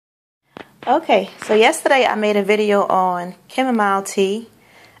Okay, so yesterday I made a video on chamomile tea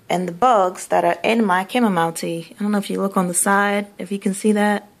and the bugs that are in my chamomile tea. I don't know if you look on the side, if you can see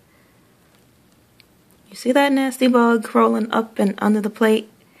that. You see that nasty bug crawling up and under the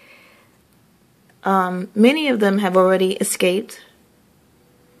plate? Many of them have already escaped.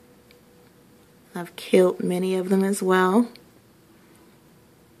 I've killed many of them as well.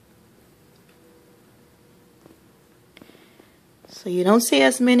 So you don't see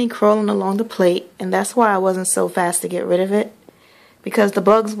as many crawling along the plate, and that's why I wasn't so fast to get rid of it, because the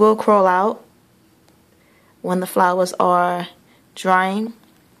bugs will crawl out when the flowers are drying.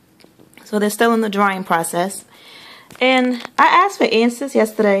 So they're still in the drying process. And I asked for answers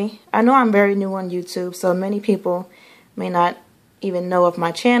yesterday. I know I'm very new on YouTube, so many people may not even know of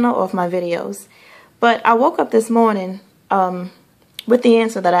my channel or of my videos. But I woke up this morning with the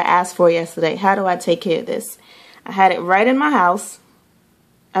answer that I asked for yesterday. How do I take care of this? I had it right in my house.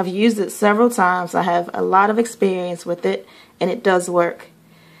 I've used it several times. I have a lot of experience with it, and it does work.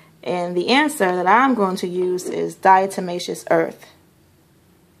 And the answer that I'm going to use is Diatomaceous Earth.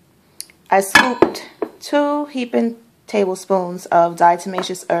 I scooped 2 heaping tablespoons of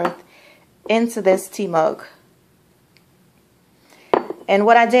Diatomaceous Earth into this tea mug. And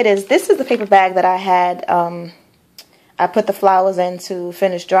what I did is, this is the paper bag that I had, I put the flowers in to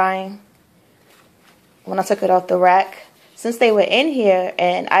finish drying when I took it off the rack. Since they were in here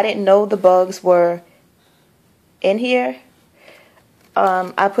and I didn't know the bugs were in here,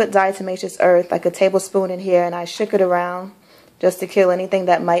 I put Diatomaceous Earth, like a tablespoon in here, and I shook it around just to kill anything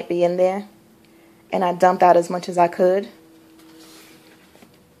that might be in there. And I dumped out as much as I could.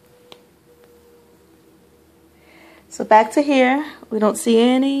 So back to here, we don't see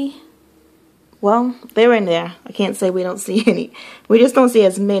any. Well, they're in there. I can't say we don't see any. We just don't see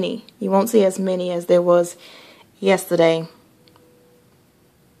as many. You won't see as many as there was yesterday.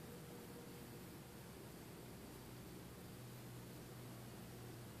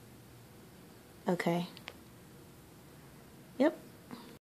 Okay,